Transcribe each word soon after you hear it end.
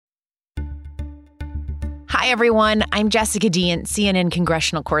Hi, everyone. I'm Jessica Dean, CNN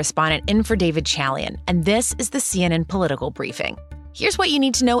congressional correspondent in for David Chalian, and this is the CNN Political Briefing. Here's what you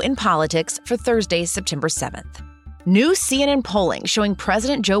need to know in politics for Thursday, September 7th. New CNN polling showing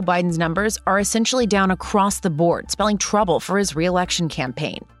President Joe Biden's numbers are essentially down across the board, spelling trouble for his re-election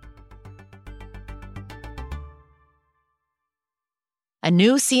campaign. A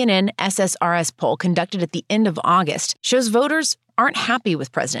new CNN SSRS poll conducted at the end of August shows voters aren't happy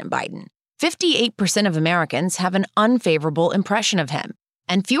with President Biden. 58% of Americans have an unfavorable impression of him,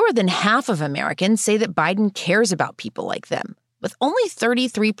 and fewer than half of Americans say that Biden cares about people like them, with only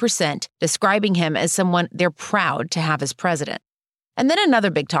 33% describing him as someone they're proud to have as president. And then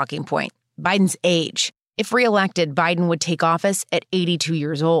another big talking point, Biden's age. If reelected, Biden would take office at 82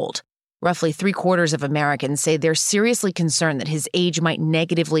 years old. Roughly 3/4 of Americans say they're seriously concerned that his age might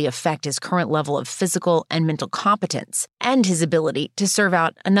negatively affect his current level of physical and mental competence and his ability to serve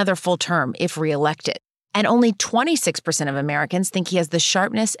out another full term if reelected. And only 26% of Americans think he has the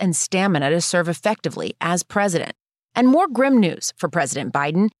sharpness and stamina to serve effectively as president. And more grim news for President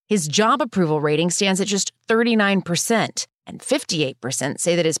Biden, his job approval rating stands at just 39%, and 58%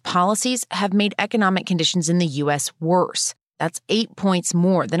 say that his policies have made economic conditions in the U.S. worse. That's 8 points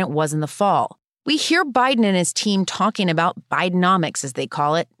more than it was in the fall. We hear Biden and his team talking about Bidenomics, as they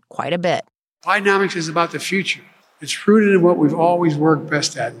call it, quite a bit. Bidenomics is about the future. It's rooted in what we've always worked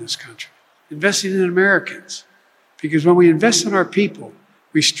best at in this country, investing in Americans. Because when we invest in our people,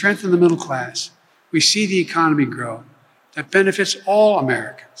 we strengthen the middle class. We see the economy grow. That benefits all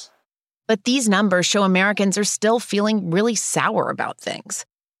Americans. But these numbers show Americans are still feeling really sour about things.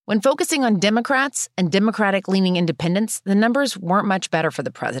 When focusing on Democrats and Democratic-leaning independents, the numbers weren't much better for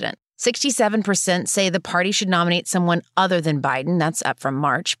the president. 67% say the party should nominate someone other than Biden. That's up from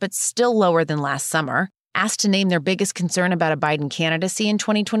March, but still lower than last summer. Asked to name their biggest concern about a Biden candidacy in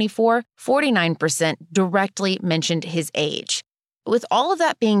 2024, 49% directly mentioned his age. With all of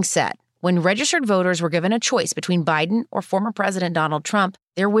that being said, when registered voters were given a choice between Biden or former President Donald Trump,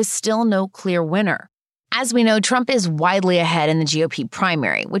 there was still no clear winner. As we know, Trump is widely ahead in the GOP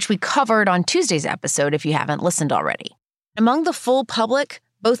primary, which we covered on Tuesday's episode if you haven't listened already. Among the full public,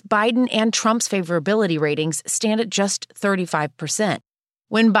 both Biden and Trump's favorability ratings stand at just 35%.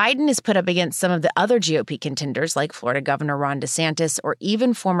 When Biden is put up against some of the other GOP contenders like Florida Governor Ron DeSantis or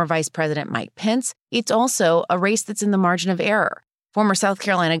even former Vice President Mike Pence, it's also a race that's in the margin of error. Former South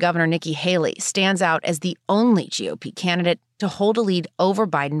Carolina Governor Nikki Haley stands out as the only GOP candidate to hold a lead over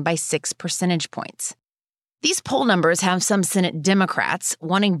Biden by 6 percentage points. These poll numbers have some Senate Democrats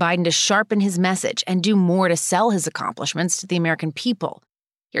wanting Biden to sharpen his message and do more to sell his accomplishments to the American people.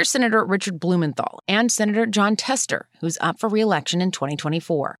 Here's Senator Richard Blumenthal and Senator Jon Tester, who's up for re-election in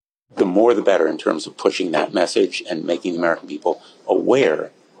 2024. The more the better in terms of pushing that message and making the American people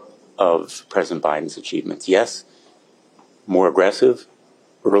aware of President Biden's achievements. Yes, more aggressive,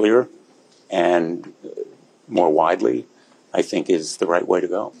 earlier, and more widely, I think is the right way to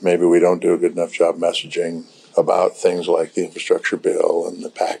go. Maybe we don't do a good enough job messaging about things like the infrastructure bill and the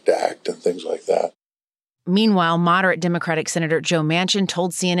PACT Act and things like that. Meanwhile, moderate Democratic Senator Joe Manchin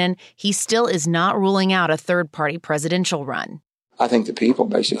told CNN he still is not ruling out a third-party presidential run. I think the people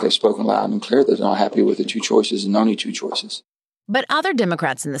basically have spoken loud and clear that they're not happy with the two choices and only two choices. But other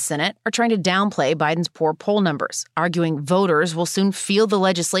Democrats in the Senate are trying to downplay Biden's poor poll numbers, arguing voters will soon feel the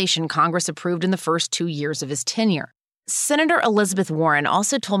legislation Congress approved in the first 2 years of his tenure. Senator Elizabeth Warren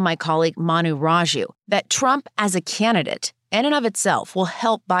also told my colleague Manu Raju that Trump as a candidate, in and of itself, will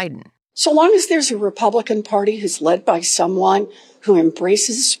help Biden. So long as there's a Republican Party who's led by someone who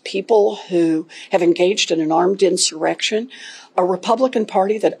embraces people who have engaged in an armed insurrection, a Republican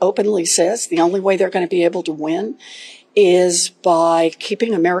Party that openly says the only way they're going to be able to win is by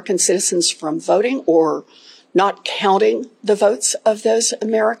keeping American citizens from voting or not counting the votes of those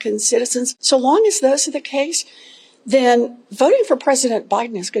American citizens, so long as those are the case, then voting for President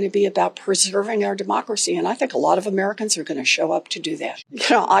Biden is going to be about preserving our democracy. And I think a lot of Americans are going to show up to do that.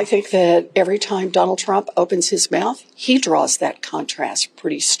 I think that every time Donald Trump opens his mouth, he draws that contrast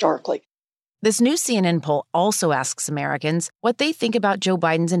pretty starkly. This new CNN poll also asks Americans what they think about Joe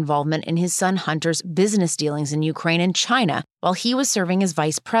Biden's involvement in his son Hunter's business dealings in Ukraine and China while he was serving as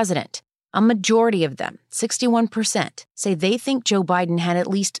vice president. A majority of them, 61%, say they think Joe Biden had at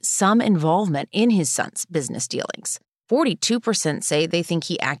least some involvement in his son's business dealings. 42% say they think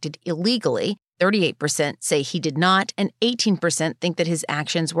he acted illegally, 38% say he did not, and 18% think that his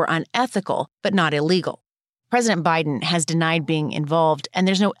actions were unethical but not illegal. President Biden has denied being involved, and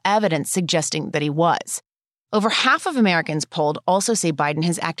there's no evidence suggesting that he was. Over half of Americans polled also say Biden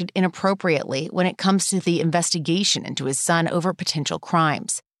has acted inappropriately when it comes to the investigation into his son over potential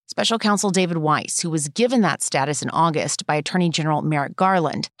crimes. Special counsel David Weiss, who was given that status in August by Attorney General Merrick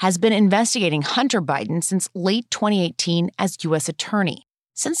Garland, has been investigating Hunter Biden since late 2018 as U.S. attorney.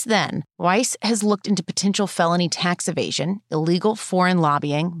 Since then, Weiss has looked into potential felony tax evasion, illegal foreign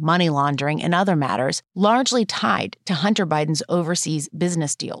lobbying, money laundering, and other matters largely tied to Hunter Biden's overseas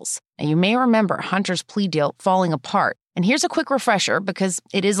business deals. Now, you may remember Hunter's plea deal falling apart. And here's a quick refresher because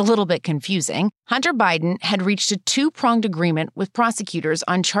it is a little bit confusing. Hunter Biden had reached a two-pronged agreement with prosecutors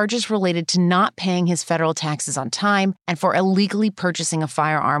on charges related to not paying his federal taxes on time and for illegally purchasing a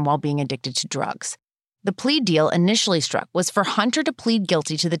firearm while being addicted to drugs. The plea deal initially struck was for Hunter to plead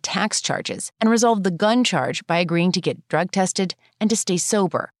guilty to the tax charges and resolve the gun charge by agreeing to get drug tested and to stay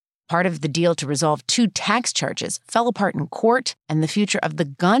sober. Part of the deal to resolve two tax charges fell apart in court, and the future of the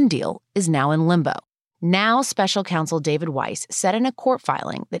gun deal is now in limbo. Now, special counsel David Weiss said in a court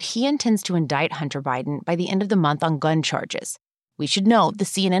filing that he intends to indict Hunter Biden by the end of the month on gun charges. We should note the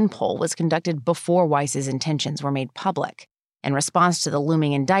CNN poll was conducted before Weiss's intentions were made public. In response to the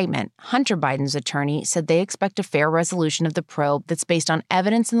looming indictment, Hunter Biden's attorney said they expect a fair resolution of the probe that's based on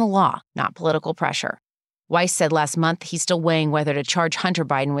evidence in the law, not political pressure. Weiss said last month he's still weighing whether to charge Hunter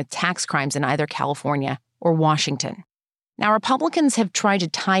Biden with tax crimes in either California or Washington. Now, Republicans have tried to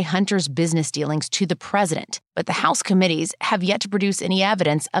tie Hunter's business dealings to the president, but the House committees have yet to produce any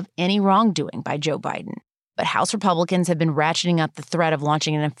evidence of any wrongdoing by Joe Biden. But House Republicans have been ratcheting up the threat of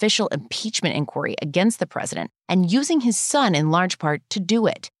launching an official impeachment inquiry against the president and using his son in large part to do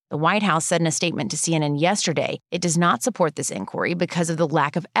it. The White House said in a statement to CNN yesterday it does not support this inquiry because of the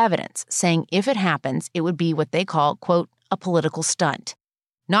lack of evidence, saying if it happens, it would be what they call, quote, a political stunt.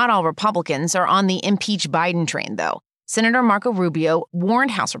 Not all Republicans are on the impeach Biden train, though. Senator Marco Rubio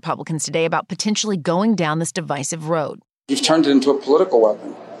warned House Republicans today about potentially going down this divisive road. You've turned it into a political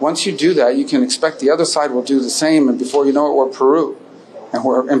weapon. Once you do that, you can expect the other side will do the same, and before you know it, we're Peru. And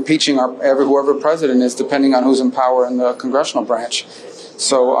we're impeaching whoever president is, depending on who's in power in the congressional branch.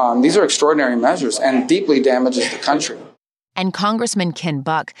 So these are extraordinary measures and deeply damages the country. And Congressman Ken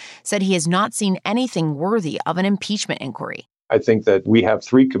Buck said he has not seen anything worthy of an impeachment inquiry. I think that we have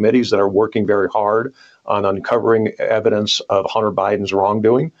three committees that are working very hard on uncovering evidence of Hunter Biden's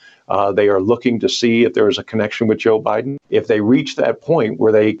wrongdoing. They are looking to see if there is a connection with Joe Biden. If they reach that point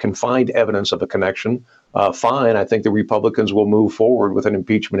where they can find evidence of a connection, fine. I think the Republicans will move forward with an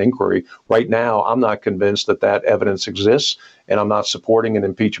impeachment inquiry. Right now, I'm not convinced that that evidence exists, and I'm not supporting an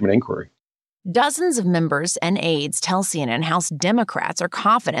impeachment inquiry. Dozens of members and aides tell CNN House Democrats are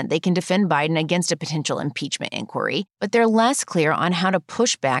confident they can defend Biden against a potential impeachment inquiry, but they're less clear on how to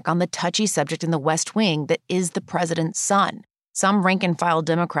push back on the touchy subject in the West Wing that is the president's son. Some rank-and-file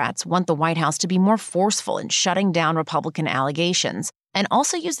Democrats want the White House to be more forceful in shutting down Republican allegations and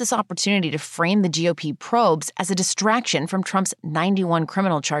also use this opportunity to frame the GOP probes as a distraction from Trump's 91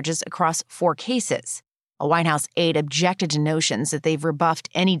 criminal charges across 4 cases. A White House aide objected to notions that they've rebuffed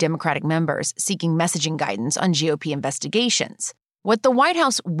any Democratic members seeking messaging guidance on GOP investigations. What the White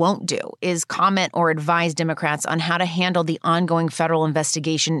House won't do is comment or advise Democrats on how to handle the ongoing federal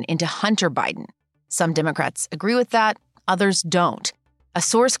investigation into Hunter Biden. Some Democrats agree with that, others don't. A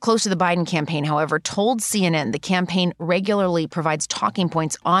source close to the Biden campaign, however, told CNN the campaign regularly provides talking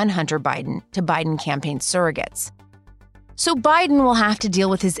points on Hunter Biden to Biden campaign surrogates. So Biden will have to deal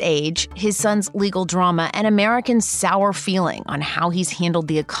with his age, his son's legal drama, and Americans' sour feeling on how he's handled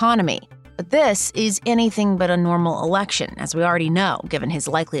the economy. But this is anything but a normal election, as we already know, given his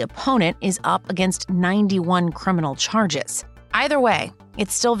likely opponent is up against 91 criminal charges. Either way,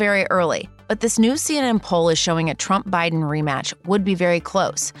 it's still very early, but this new CNN poll is showing a Trump-Biden rematch would be very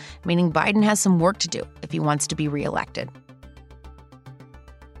close, meaning Biden has some work to do if he wants to be reelected.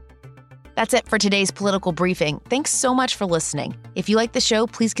 That's it for today's political briefing. Thanks so much for listening. If you like the show,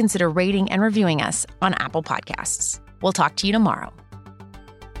 please consider rating and reviewing us on Apple Podcasts. We'll talk to you tomorrow.